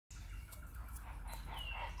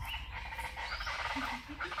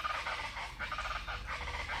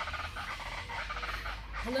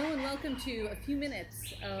Hello and welcome to a few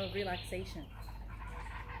minutes of relaxation.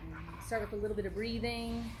 Start with a little bit of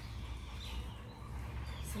breathing.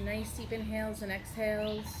 Some nice deep inhales and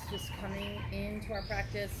exhales, just coming into our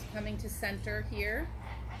practice, coming to center here.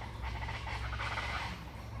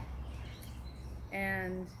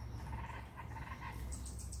 And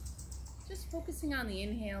just focusing on the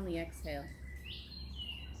inhale and the exhale.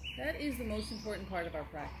 That is the most important part of our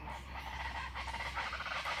practice.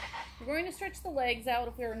 We're going to stretch the legs out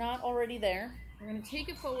if they're not already there. We're going to take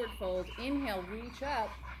a forward fold. Inhale, reach up.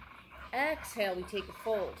 Exhale, we take a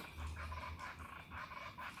fold.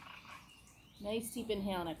 Nice deep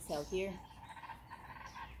inhale and exhale here.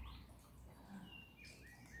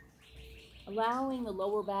 Allowing the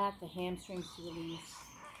lower back, the hamstrings to release.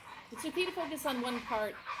 It's okay to focus on one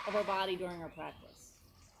part of our body during our practice.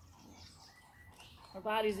 Our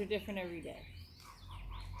bodies are different every day.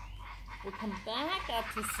 We'll come back up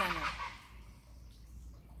to center.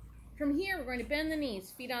 From here, we're going to bend the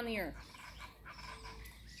knees, feet on the earth.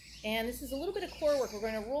 And this is a little bit of core work. We're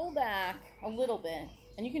going to roll back a little bit.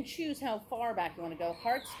 And you can choose how far back you want to go.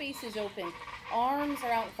 Heart space is open. Arms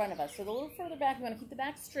are out in front of us. So a little further back, you want to keep the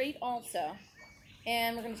back straight also.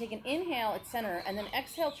 And we're going to take an inhale at center. And then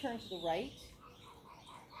exhale, turn to the right.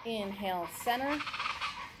 Inhale, center.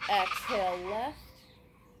 Exhale, left.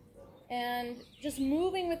 And just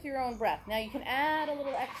moving with your own breath. Now you can add a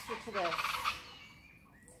little extra to this,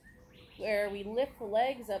 where we lift the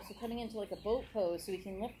legs up, so coming into like a boat pose, so we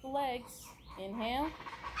can lift the legs. Inhale,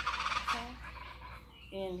 exhale,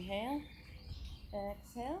 inhale,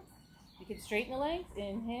 exhale. You can straighten the legs.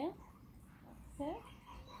 Inhale, exhale,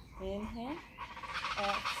 inhale,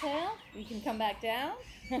 exhale. You can come back down.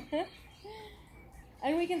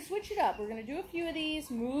 And we can switch it up. We're going to do a few of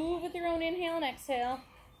these. Move with your own inhale and exhale.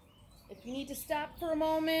 If you need to stop for a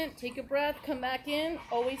moment, take a breath, come back in,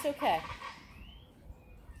 always okay.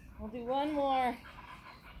 We'll do one more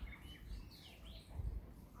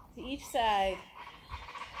to each side,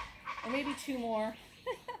 or maybe two more.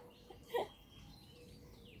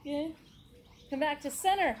 Good. Come back to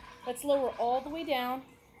center. Let's lower all the way down.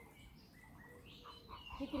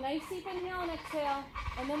 Take a nice deep inhale and exhale,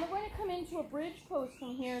 and then we're going to come into a bridge pose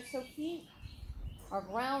from here, so feet are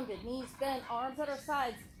grounded, knees bent, arms at our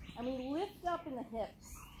sides. And we lift up in the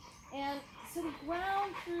hips. And so we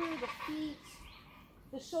ground through the feet,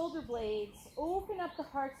 the shoulder blades, open up the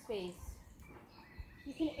heart space.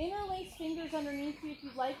 You can interlace fingers underneath you if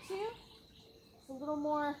you'd like to. It's a little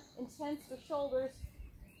more intense for shoulders.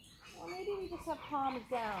 Or maybe we just have palms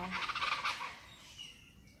down.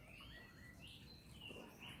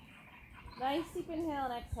 Nice deep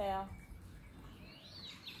inhale and exhale.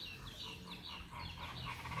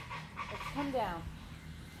 Let's come down.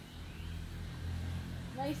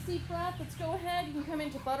 Nice deep breath. Let's go ahead. You can come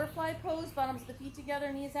into butterfly pose, bottoms of the feet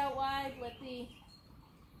together, knees out wide. Let the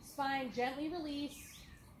spine gently release.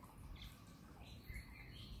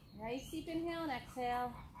 Nice deep inhale and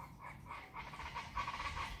exhale.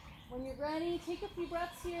 When you're ready, take a few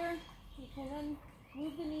breaths here. You can then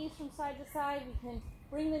move the knees from side to side. We can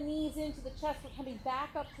bring the knees into the chest. We're coming back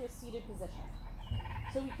up to a seated position.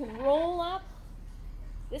 So we can roll up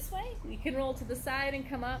this way. We can roll to the side and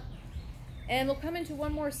come up. And we'll come into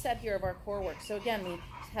one more set here of our core work. So again, we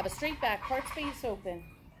have a straight back, heart space open,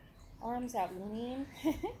 arms out, we lean.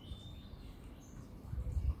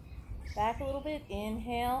 Back a little bit,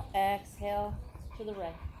 inhale, exhale to the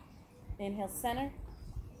right. Inhale, center,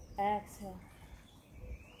 exhale.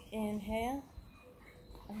 Inhale,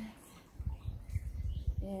 exhale.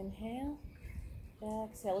 Inhale,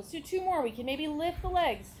 exhale. Let's do two more. We can maybe lift the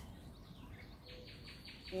legs.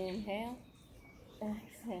 Inhale,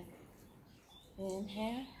 exhale.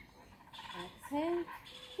 Inhale, exhale,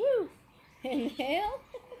 woo, inhale,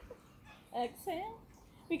 exhale.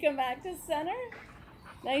 We come back to center.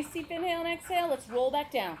 Nice deep inhale and exhale. Let's roll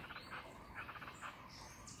back down.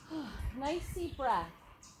 Nice deep breath.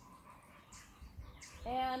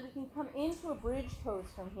 And we can come into a bridge pose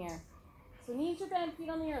from here. So knees are bent, feet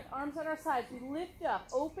on the earth, arms at our sides. We lift up,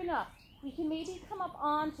 open up. We can maybe come up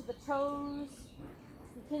onto the toes.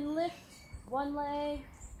 We can lift one leg.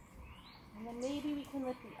 And then maybe we can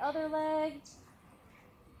lift the other leg.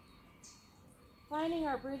 Finding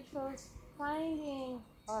our bridge pose, finding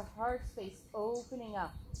our heart space opening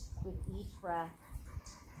up with each breath.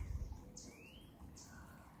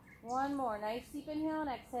 One more, nice deep inhale and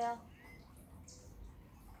exhale.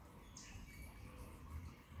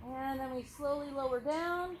 And then we slowly lower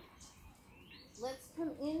down. Let's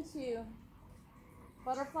come into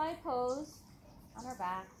butterfly pose on our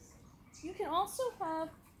backs. You can also have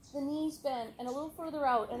the knees bent and a little further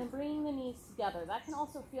out and then bringing the knees together. That can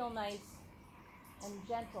also feel nice. and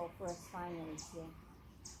gentle for a spine release here.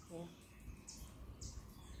 Okay.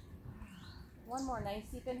 One more nice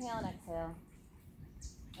deep inhale and exhale.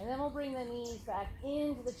 And then we'll bring the knees back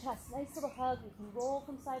into the chest. Nice little hug. We can roll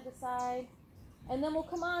from side to side. And then we'll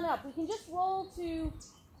come on up. We can just roll to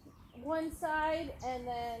one side and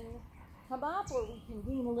then come up, or we can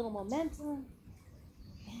gain a little momentum.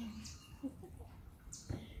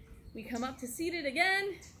 We come up to seated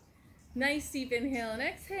again. Nice deep inhale and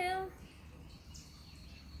exhale.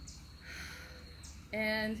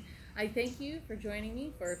 And I thank you for joining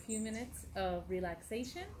me for a few minutes of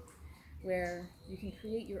relaxation, where you can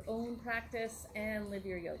create your own practice and live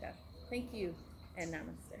your yoga. Thank you, and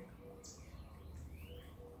namaste.